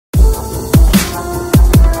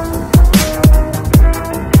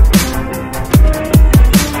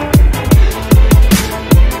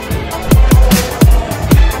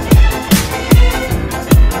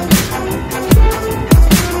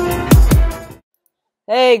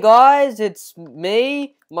Hey guys, it's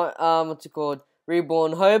me, what's it called?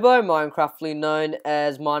 Reborn Hobo, Minecraftly known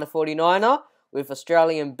as enver24 with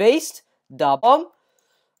AustralianBeast, the Bomb,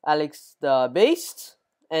 Alex the Beast,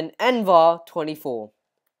 and enver24.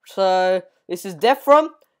 So this is Deathrun.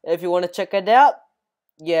 If you want to check it out,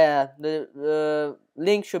 yeah, the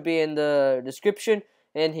link should be in the description.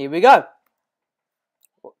 And here we go.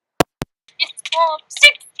 It's Bomb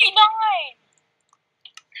 69.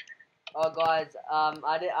 Oh guys,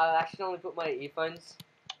 I accidentally put my earphones,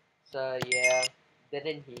 so yeah, they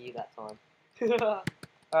didn't hear you that time.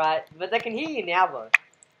 Alright, but they can hear you now though.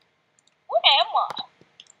 Where am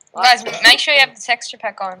I? Guys, make sure you have the texture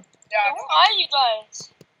pack on. Yeah, where are you guys?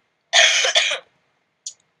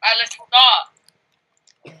 Alright, let's start.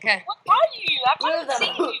 Okay. Where are you? I can't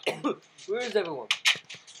see you. Where is everyone?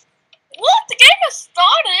 What? The game has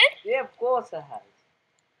started? Yeah, of course it has.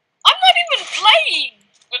 I'm not even playing.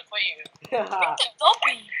 Good for you. Get the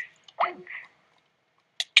zombie. I'm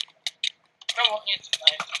walking into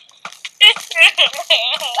life.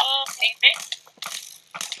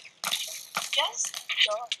 Yes,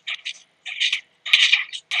 God.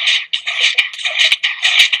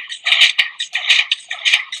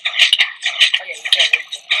 Okay, you can read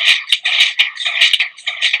it.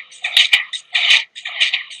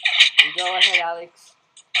 You go ahead, Alex.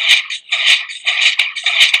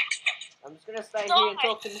 I'm just gonna stay here and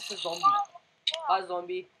talk to Mr. Zombie. Hi,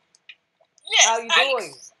 Zombie. Yes, How you Alex.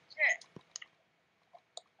 doing?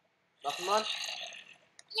 Nothing much?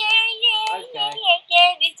 Yeah, Okay.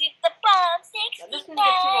 this is the Bomb Now, this 69. can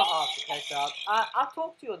get to your heart, okay, so I'll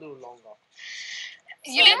talk to you a little longer.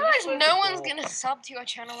 You Yeah, realize close no the one's door. gonna sub to your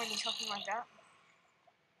channel when you're talking like that?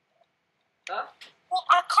 Huh? Well,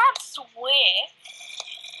 I can't swear.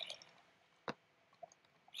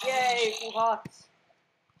 Yay, full hearts.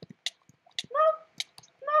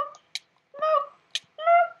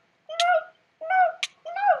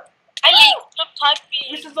 Ali, stop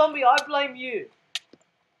typing. Mr. Zombie, I blame you.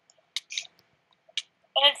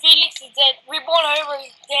 And Felix is dead. Reborn Over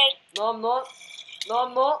is dead. No, I'm not. No,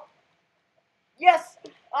 I'm not. Yes,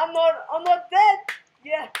 I'm not dead.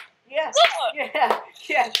 Yeah, yes, No. yeah,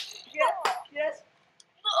 yes, yes, yes.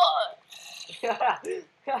 No.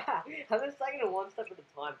 I'm just taking it one step at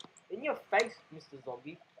a time. In your face, Mr.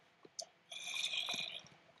 Zombie.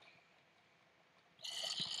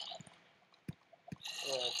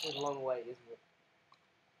 It's a long way, isn't it?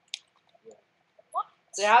 Yeah. What?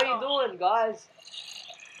 So how you doing, guys?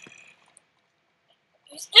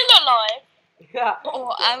 You're still alive. Yeah.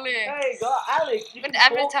 Oh, Alex. Hey, Alex, you Good can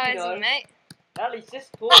talk, you advertising, know. mate. Alex,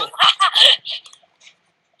 just talk. Wait,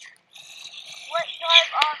 guys,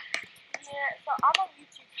 yeah, so I'm on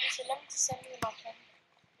YouTube, so let me just send you my phone.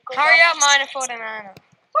 Hurry up, enver24.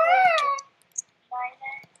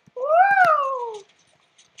 Woo!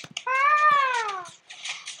 Ah!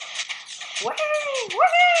 Wee! Wee!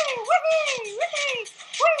 Wee!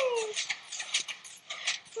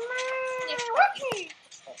 Wee!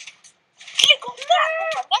 Click on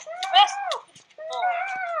that. That's the best.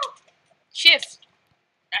 Oh. Shift.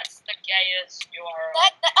 That's the gayest URL. Why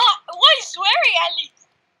are you swearing, Ali?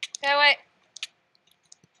 Okay, wait.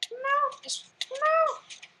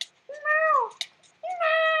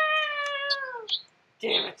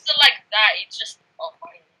 Damn it. It's not like that, it's just... Oh,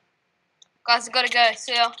 fine. Guys, I gotta go.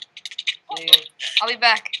 See ya. See you. I'll be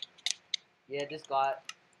back. Yeah, this guy.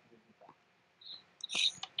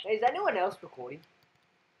 Hey, is anyone else recording?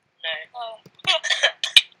 No.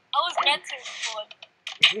 I was meant to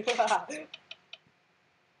record.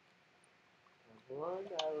 Come on,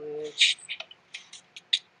 Alex.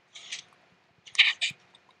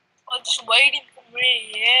 I'm just waiting for me,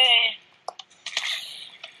 yeah.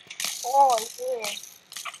 Oh, yeah.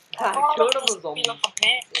 I killed him Just a zombie. be like a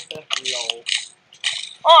man. Lol.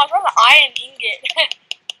 Oh, I got an iron ingot.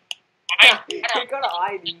 You got an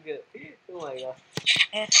iron ingot. Oh my god.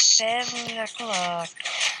 It's 7 o'clock.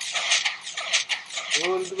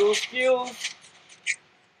 Little skills.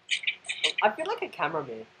 I feel like a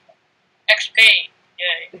cameraman. XP.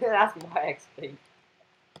 Yeah. That's my XP.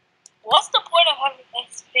 What's the point of having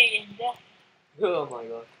XP in there? Oh my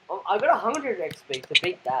god. I got 100 XP to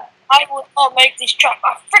beat that. I will not make this trap.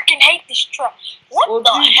 I freaking hate this trap. What Well,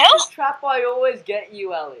 the dude, hell? This is the trap I always get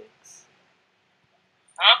you, Alex.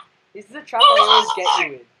 Huh? This is the trap I always get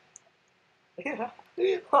you in.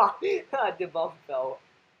 The bomb fell.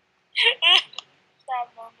 Sad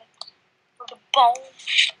moment. For the bone.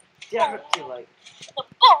 Damn it, too late. The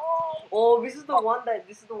bone. Oh, this is the one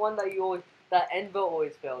that you always, that Enver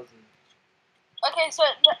always fails in. Okay, so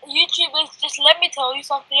YouTubers, just let me tell you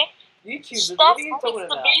something. YouTubers, Stuff what are you talking Mr.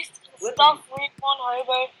 about? Beast, What stuff Reborn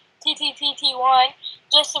Hobo, TTTT1,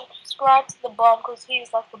 just subscribe to the bomb because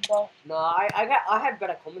he's like the best. No, I had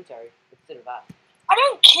better commentary instead of that. I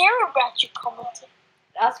don't care about your commentary.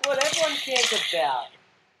 That's what everyone cares about.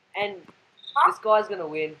 And this guy's gonna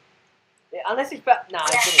win. Yeah, unless he's nah,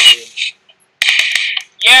 he's gonna win.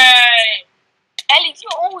 Yay! Alex, you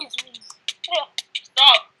always win. Yeah.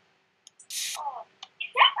 Stop. Oh.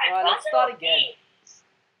 Alright, let's start again.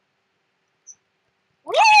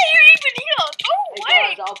 Where are you even here? Go Hey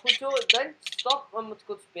away. guys, I'll put your don't stop what's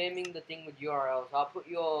called spamming the thing with URLs. I'll put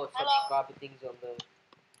your subscriber things on the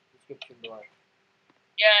description below.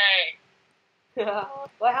 Yay! Wait,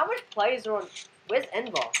 how much players are on? Where's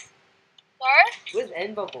Enver? Sorry? Where's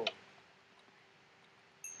Enver for?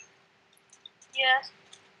 Yes.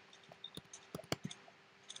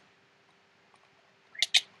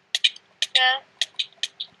 Yeah.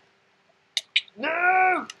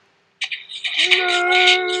 No!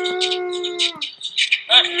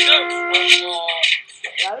 No!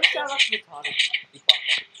 Yeah, this sounds like retarded. You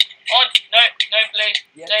fucker. Oh, no, please.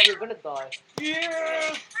 Yes, Please. you're gonna die.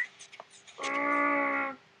 Yes!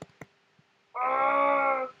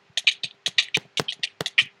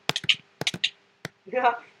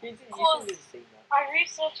 Yeah, you should just see that. I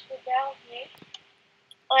researched the down here.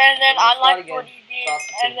 And then I liked what he did.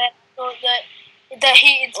 And then I thought that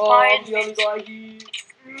he inspired I'm the only me. guy here.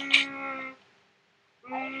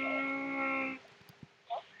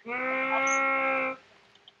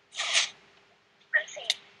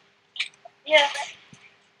 Yeah.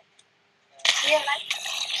 Yeah.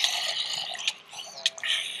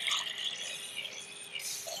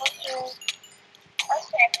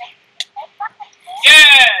 Yeah!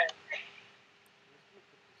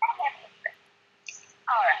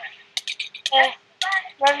 Yeah.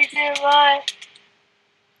 Love you too, bye.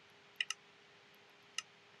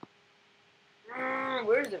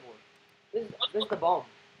 Where is everyone? This is the bomb.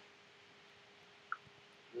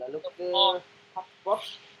 Look,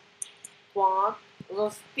 Quan, little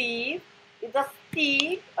Steve. It's a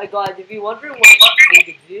Steve. Oh guys, if you're wondering what Steve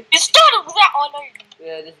exists, You started with that on over.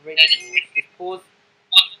 yeah, just read the rules. Just pause.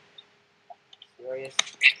 Serious.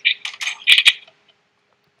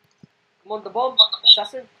 Come on, the bomb.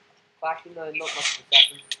 Assassin. Actually, no, not much of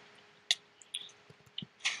assassin.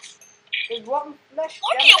 There's rotten flesh.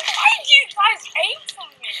 Why did you guys aim for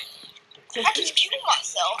me? I just killed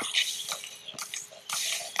myself.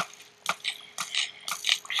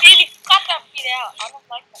 Really, cut that bit out. I don't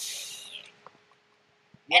like that bit.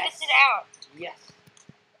 Yes. Edit it out. Yes.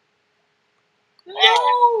 No!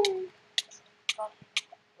 I'm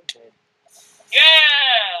dead. Yeah!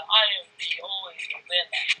 I am the always the winner.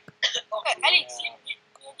 Okay, Alex, you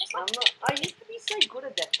just I'm like not. I used to be so good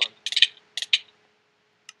at that one.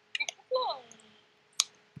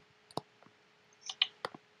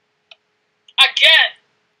 Again!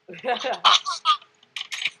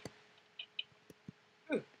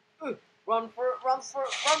 Run for it, run for it,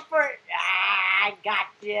 run for it! Ah, I got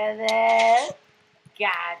you there.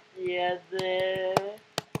 Got you there.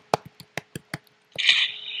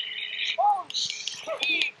 oh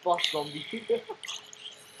shit. Boss zombie.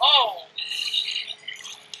 Oh!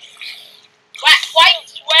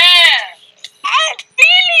 Wait, where? I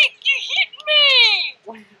feel it! You hit me!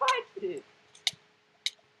 What did I do?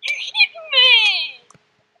 You hit me!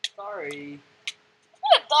 Sorry. I'm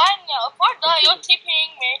gonna die now. If I die, you're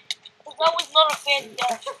TPing me. Because that was not a fair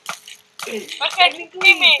death. Okay, Technically,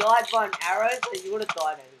 TP me. you died by an arrow, so you would have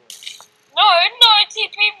died anyway. No,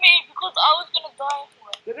 TP me because I was gonna die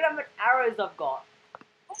anyway. Look at how many arrows I've got.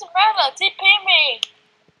 Doesn't matter, TP me.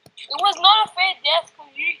 It was not a fair death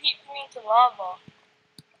because you hit me into lava.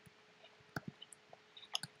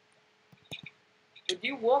 But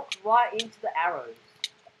you walked right into the arrows.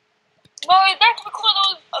 No, that's because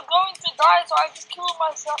I was going to die, so I just killed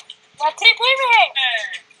myself. Now TP me.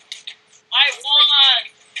 I won!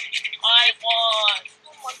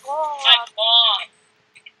 Oh my god.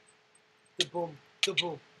 The boom, the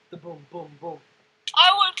boom, the boom, boom, boom.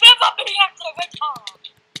 I will never be activated.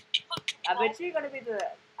 I bet you're gonna be the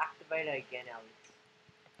activator again, Alex.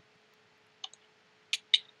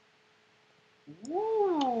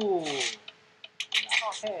 Woo!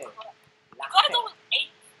 Okay. God, that was 8.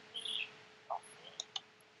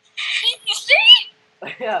 You see?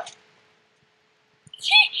 Yeah.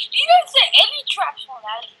 See? You don't say any trash on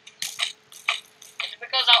that. It's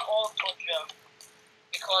because I auto jump.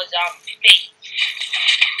 Because I'm big.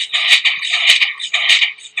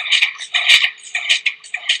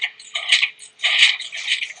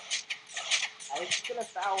 Alex is gonna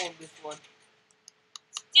foul on this one.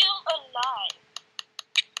 Still alive.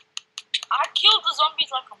 I killed the zombies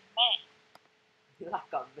like a man.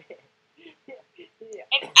 Like a man.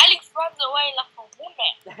 And Alex runs away like a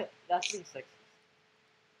woman. That's being sexist.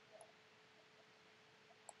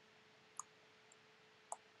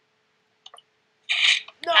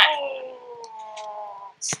 No!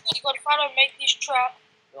 You gotta try to make this trap.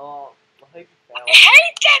 Oh, I hope you fail. I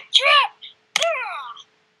hate that trap! I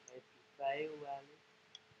hope you fail,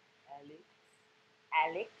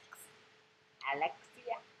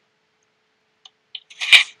 Alexia.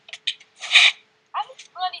 Alex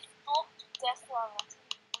bloody stalked Deathrun.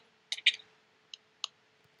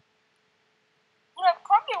 Dude, I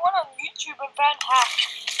probably went on YouTube and found hacks.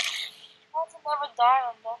 How to never die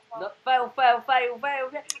on Deathrun. No, fail.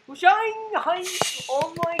 Shine! Oh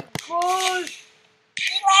my gosh!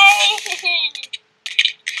 Yay!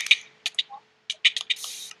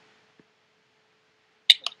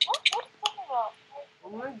 What are you talking about? Oh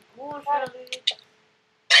my gosh, Alex!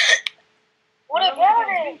 What No, about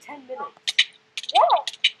it's it? been 10 minutes. What?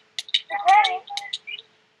 Okay.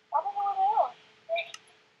 I don't know what they are.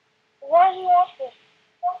 Why are you asking?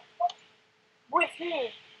 With who?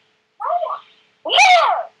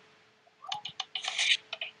 Where?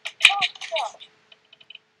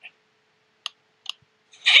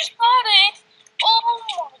 You started? Oh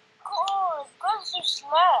my god, guys are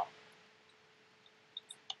slack.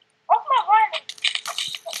 Off my hand.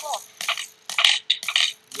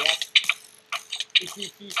 Yes.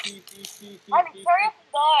 Alex, hurry up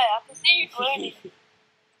and die. I can see you grinning.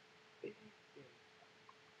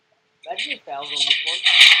 Imagine you failed on this one.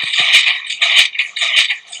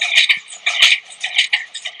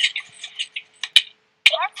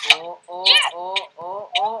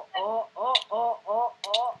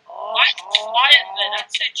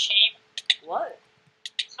 That's so cheap. What?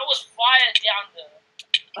 There was fire down there.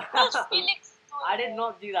 Who's Felix? I did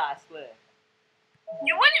not do that, I swear.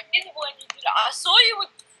 You went invisible and you did it. I saw you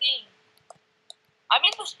with the thing. I'm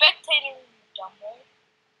in the spectator room, you dumbo.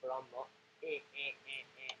 But I'm not.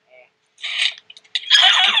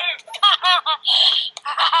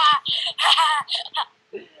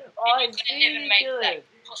 Oh, I You see couldn't you, even make Dylan. that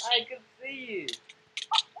pussy. I can see you.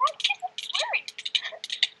 Why do you keep swearing?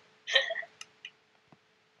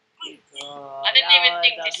 Oh, I didn't even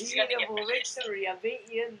think this was gonna get beautiful released. victory. I beat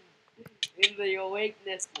you in the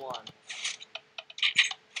awakeness one.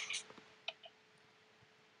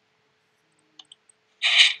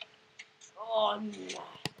 Oh no.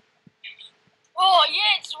 Oh,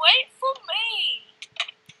 yes, wait for me.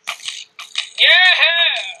 Yeah!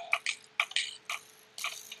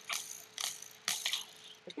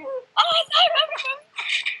 Oh, no.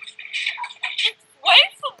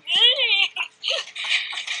 Wait for me.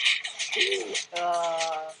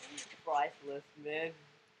 Priceless, man.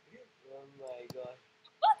 Oh my god.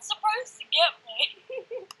 What's supposed to get me?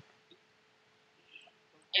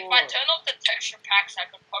 If I turn off the texture packs, I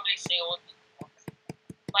could probably see all the blocks.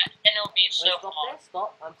 But then it'll be so Wait, stop hard. there,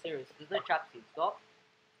 stop. I'm serious. There's no trap seed. Stop.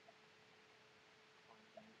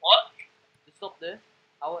 What? Just stop there.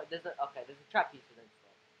 There's a trap here, so then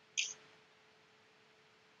stop.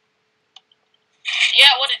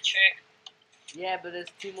 Yeah, what a trick. Yeah, but there's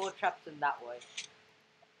 2 more traps in that way.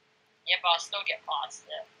 Yeah, but I'll still get past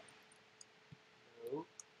it. No.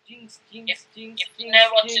 Jinx. If you know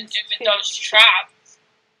what to do with those traps,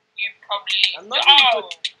 you probably... I'm not really Oh!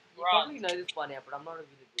 good. You Run. probably know this by now, but I'm not really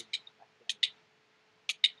good at it.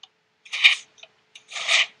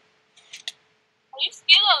 Are you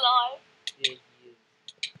still alive? Yeah, he is.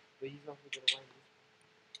 But he's not gonna get away with this.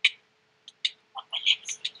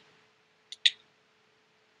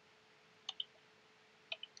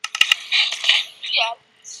 Yeah.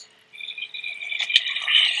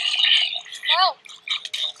 Help.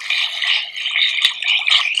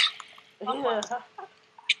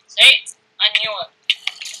 See? I knew it.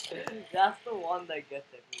 That's the one that gets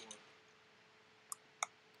everyone.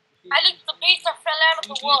 Alex, the beast that fell out of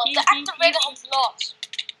the world. The activator has lost.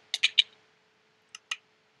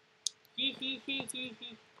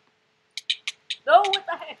 No, what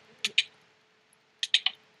the heck?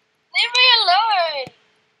 Leave me alone.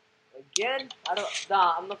 Again?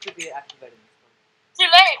 Nah, I'm not gonna be activated this time. Too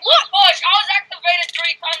late. What? Gosh, I was activated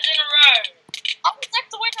 3 times in a row. I was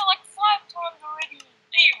activated like 5 times already.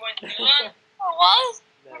 No, you weren't, Dylan. I was?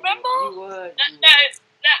 No, Remember? You weren't. No, if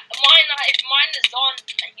mine is on,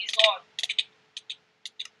 he's on.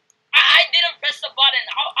 I didn't press the button.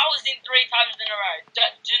 I was in 3 times in a row.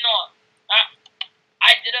 Do not.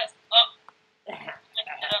 I did it.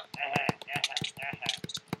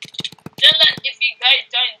 Dylan, if you guys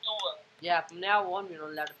don't do it. Yeah, from now on, you're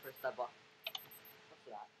not allowed to press that button. What's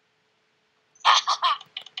that?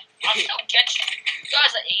 I'll still get you. You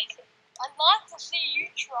guys are easy. I'd like to see you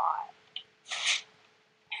try.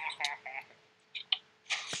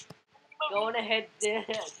 Go on ahead, dude.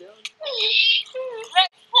 It's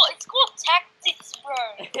called tactics, bro.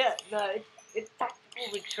 No, it's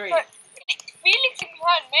tactical retreat. Bro, Felix is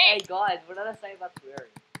behind me. Hey guys, what did I say about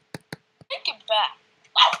swearing? Take it back.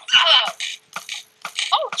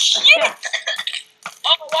 Oh shit!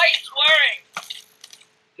 Oh, why are you swearing?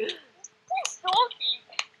 Who's talking?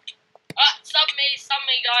 Sub me,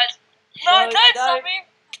 guys. No, No, don't no. sub me.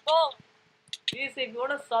 No. Yes, if you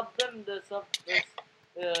want to sub them, the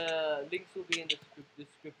links will be in the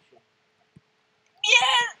description.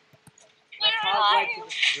 Yeah. And I can't wait to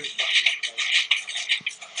the script button.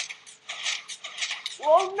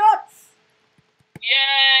 Whoa, nuts!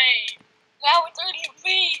 Yay! Now it's only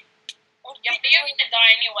me. Yeah, but you're gonna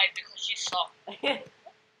die anyway because you suck.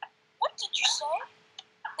 What did you say?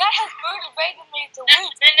 That has motivated me to win.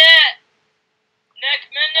 Next I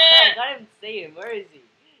minute. can't even see him. Where is he?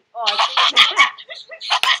 Oh, I see him.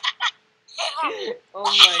 Oh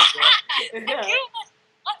my god. I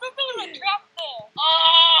thought there was a trap there.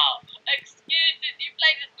 Oh, excuses. You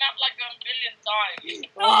played this map like 1 billion times.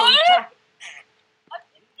 Oh my god. I've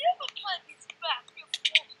never played this map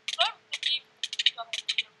before. Don't believe me.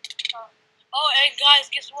 Oh, and guys,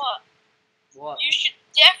 guess what? What? You should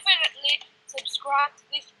definitely subscribe to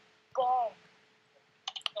this bomb.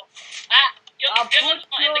 You're not in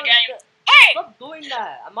the game. Hey! Stop doing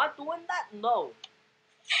that. Am I doing that? No.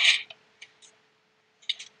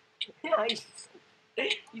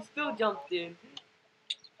 He still jumped in.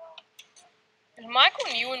 Is Michael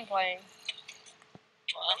Ewan playing?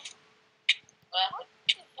 What?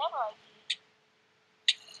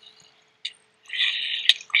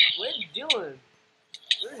 Where's Dylan? Where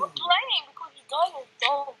We're is playing because you guys are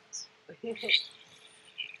dogs. he?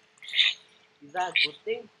 Is that a good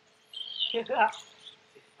thing? I'm sorry.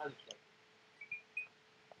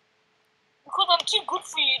 Because I'm too good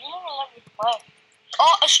for you. You don't even let me play.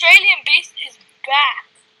 Oh, AustralianBeast is back.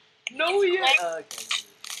 No, he isn't. Okay.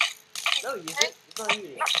 No, he isn't. It's not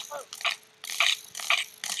you.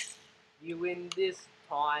 You win this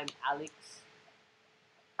time, Alex.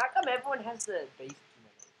 How come everyone has the beast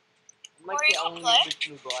medal? I'm like the only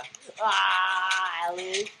original guy. Ah,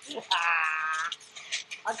 Alex. Ah.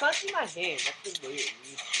 I can't see my hand. That's the weird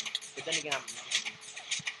thing. But then again, I'm invisible.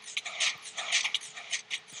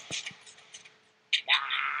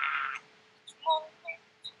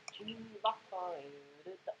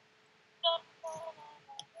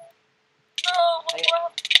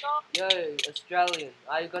 Yo, Australian,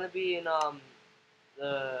 are you gonna be in the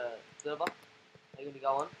server? Are you gonna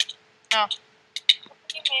go on? No.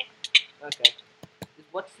 Okay. Just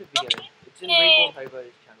watch the video. It's in Reborn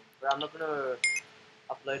Hobo's channel. But I'm not gonna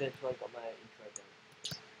upload it until I got my intro done.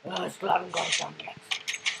 Oh, I still haven't got it done yet.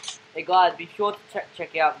 Hey guys, be sure to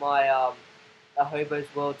check out my a Hobo's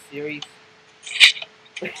World Series.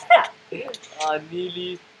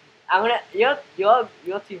 Nearly. I'm gonna. You're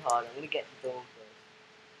too hard. I'm gonna get the dog first.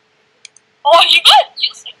 Oh, you got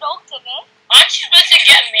just a dog to me. Aren't you supposed to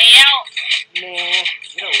get me out? Nah,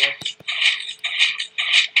 you don't work.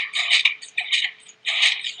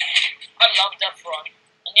 I love Deathrun.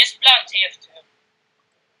 And you play on TF2.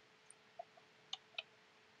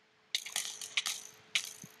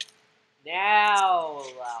 Now,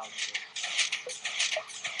 loud.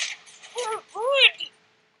 You're good.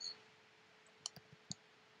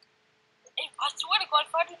 I swear to God,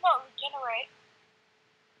 if I do not regenerate,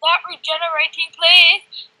 that regenerating, please.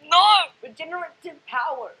 No. Regenerative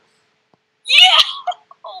powers. Yeah.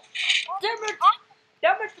 Oh, Damn it! I'm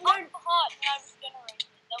Damn it, man! hot and I regenerated.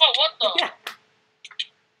 Oh, what the?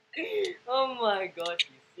 Oh my gosh,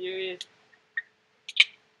 you serious?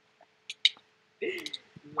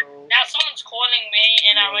 No. Now someone's calling me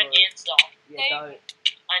and I went answer. Yeah, don't.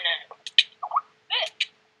 I know.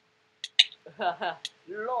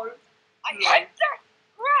 Lol. I hate that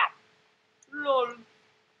crap. Lol.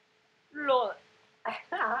 Lol. Oh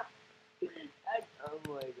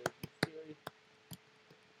my god, you serious?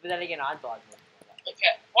 But then again, I died once like that.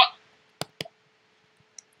 Okay, what?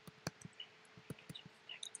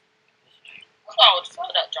 I would throw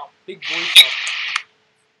that jump. Big boy stuff.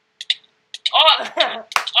 Oh,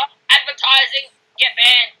 advertising, get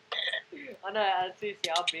banned. I know,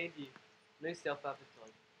 seriously, I'll ban you. No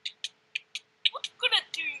self-advertising. What you gonna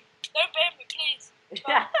do? Don't ban me, please.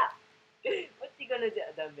 What's he gonna do?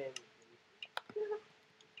 Don't ban me, please.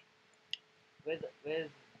 Where's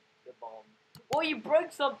the bomb? Oh, you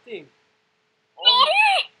broke something! No! Oh,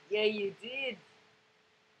 yeah, you did.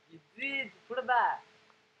 You did. Put it back.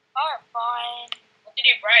 Alright, fine. What did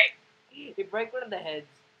you break? You broke one of the heads.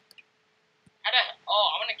 I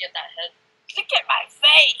want to get that head. Look at my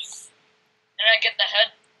face! And I get the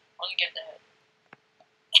head. I want to get the head.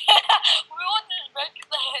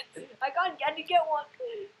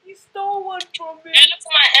 You stole one from me. Hey, look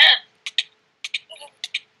at my head.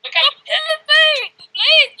 Look at my head.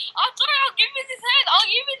 Please! I'm sorry, I'll give you this head. I'll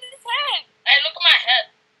give you this head. Hey, look at my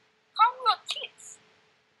head. Come your tits.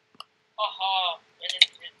 Haha.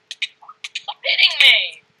 Stop hitting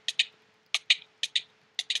me.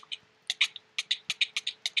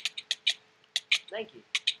 Thank you.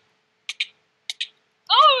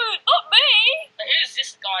 No, not me. Now, who's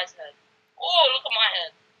this guy's head? Oh, look at my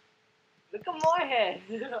head. Look at my head.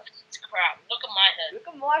 It's crap. Look at my head. Look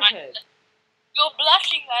at my head. You're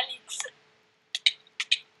blushing, Alex.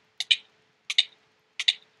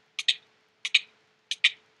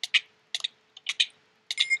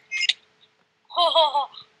 Oh,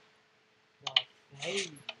 Hey.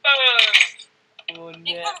 Boom. Oh, you're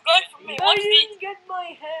no. gonna go for me. No, Watch you this. didn't get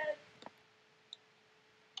my head.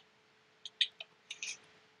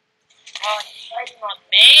 Oh, he's fighting on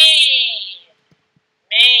me.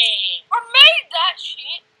 Me. I made that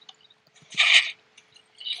shit.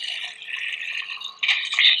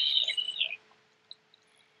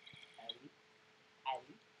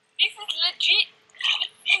 This is legit.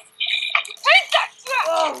 Take that crap.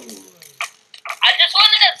 Oh. I just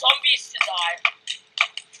wanted the zombies to die.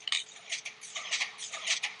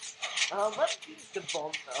 Let's use the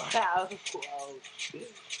bomb though. How close.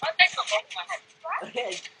 I'll take the bomb my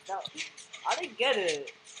head. No, I didn't get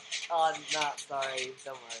it. Oh, no, sorry.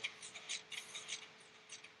 Don't worry.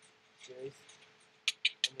 Serious?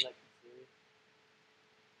 I'm like, serious?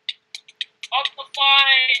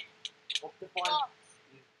 Optifine. Optifine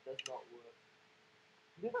does not work.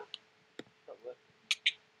 It's not working.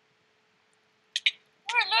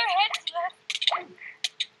 There are no heads left.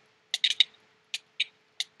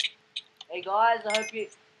 Hey guys, I hope you.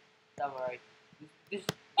 Don't worry. This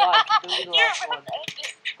guys, this is the last one.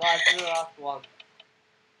 Guys, this is the last one.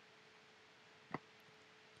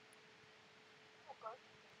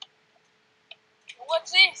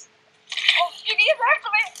 What's this? Oh, shit, he's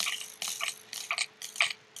after me.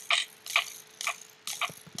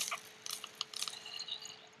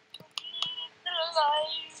 Still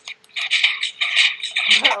alive.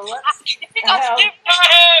 What? You think I'm stupid? No.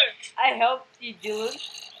 I helped you, Dylan.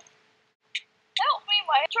 Help me,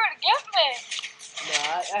 my head trying to get me.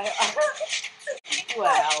 No,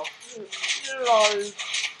 wow. Lol.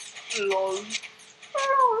 Lol.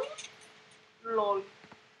 Lol. Lol.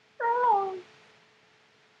 Lol.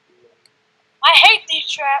 I hate these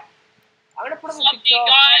traps. I'm gonna put up a Suck picture. you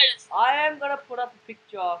guys. I am gonna put up a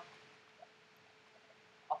picture of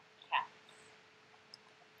cats.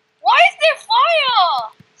 Why is there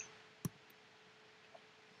fire?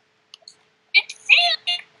 It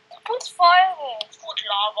feels puts fire there. It's called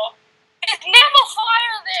lava. There's never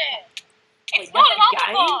fire there. It's Wait, not that's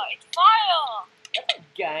a lava. It's fire. That's a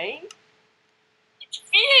game. It's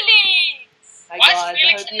feelings. Hey Why is guys, I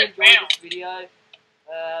Felix hope in you the enjoyed ground? this video.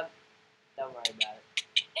 Don't worry about it.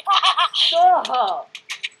 Stop!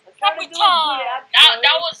 I'm trying to do a good outro.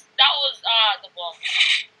 That was the bomb.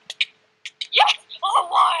 Yes. Oh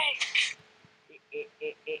my.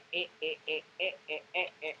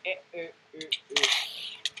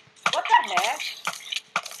 What the heck?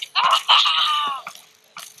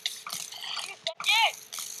 Yes.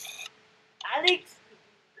 Alex!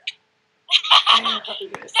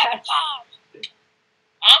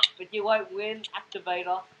 Huh? But you won't win,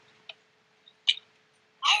 activator.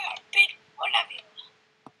 I have beat one of you.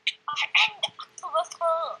 I am the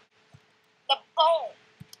activator. The bone.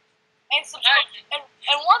 And subscribe.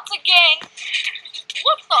 And once again,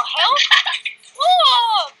 what the hell?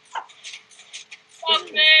 Look! Fuck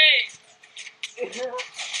me.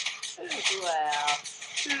 Wow.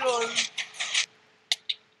 Lol.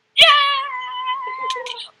 Yeah!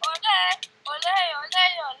 Ole! Ole! Ole!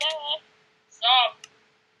 Ole! Stop.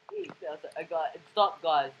 I got it. Stop,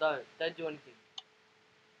 guys. Don't do anything.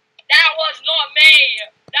 That was not me.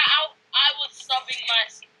 I was subbing my.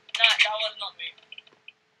 Nah, that was not me.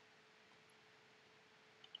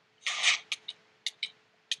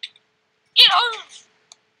 Get home!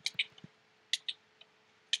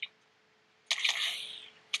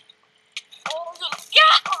 Oh,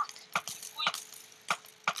 yeah!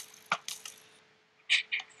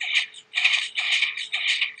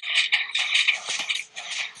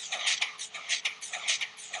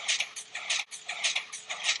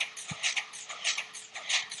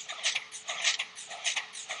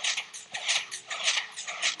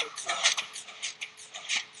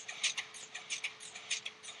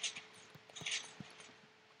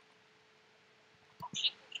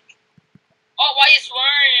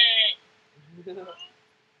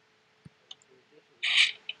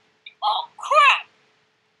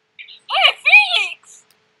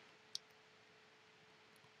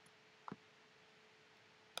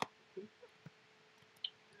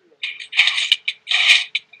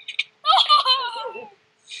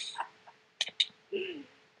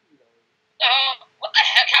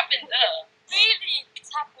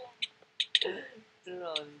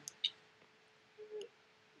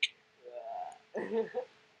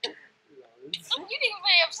 Stop hitting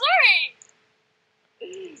me, I'm sorry!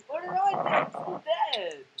 What did I do? I'm still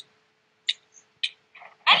dead.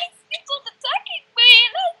 Alex keeps on attacking me,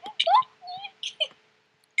 and that's not me!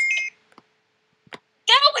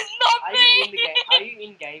 That was not Are me! you in the game? Are you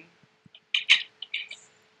in game?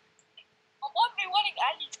 I'm on me winning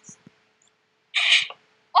Alex.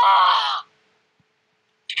 Ah!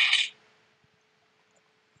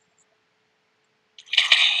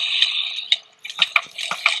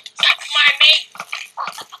 That's my mate!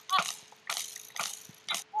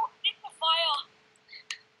 Walked in the fire.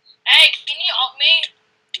 Hey, can you help me?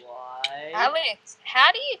 Why? Alex,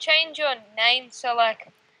 how do you change your name so like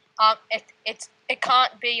it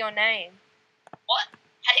can't be your name? What?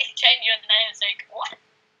 How do you change your name so you can what?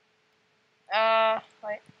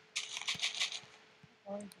 Wait.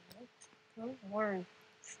 Word.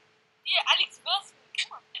 Yeah, Alex versus me.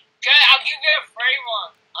 Come on. Go, I'll give you a free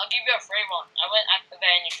one. I went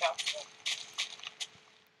activating your shop.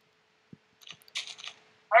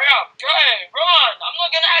 Hurry up, go, run! I'm not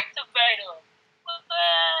gonna activate him. Don't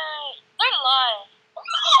lie. I'm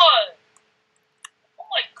not. Oh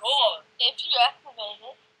my god. If you activate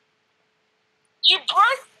it, you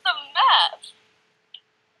broke the map.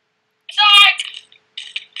 Psych!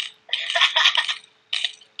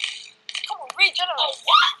 Come on, regenerate. Oh,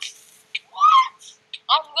 what? What?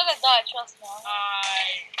 I'm gonna die, trust me.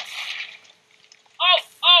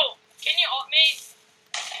 Oh, can you help me?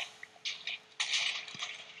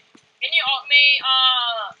 Can you help me,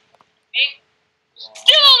 Bing?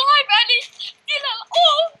 Still alive, Andy! Still alive!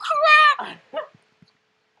 Oh, crap!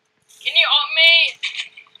 Can you help me?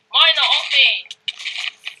 Minor, help me!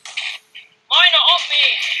 Minor, help me!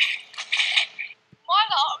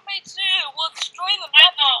 Minor, help me too! We'll destroy the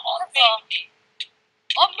map together!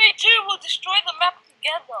 Help me too! We'll destroy the map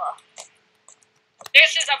together!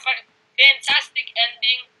 This is a fantastic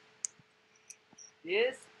ending.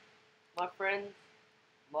 Yes, my friends,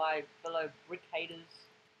 my fellow brick haters.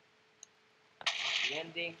 The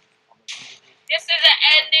ending of a beautiful. This is the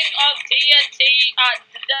ending of TNT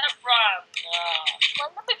the Deathrun.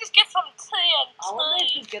 Well, let me just get some TNT. I wonder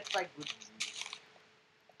if this gets like good reviews.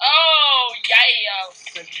 Oh, yeah.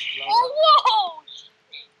 So just blow Oh, up. whoa!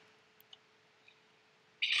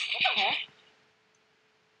 What the heck?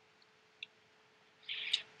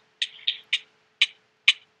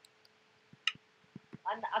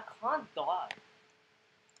 I can't die.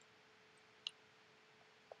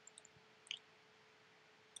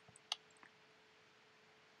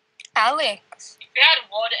 Alex, If you had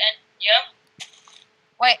water and yeah.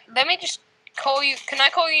 wait. Let me just call you. Can I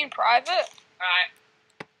call you in private? Alright.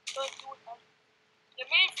 Don't do it. The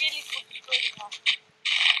main feelings would be good enough.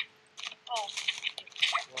 Oh.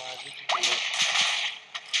 Wow, this is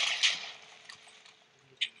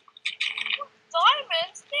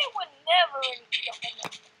Diamonds? There were never any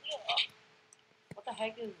diamonds here. what the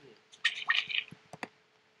heck is it?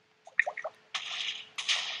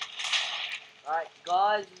 Alright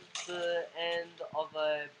guys, this is the end of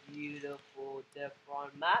a beautiful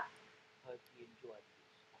Deathrun map. Hope you enjoyed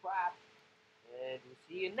this crap. And we'll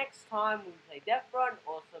see you next time when we play Deathrun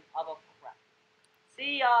or some other crap.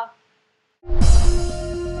 See ya!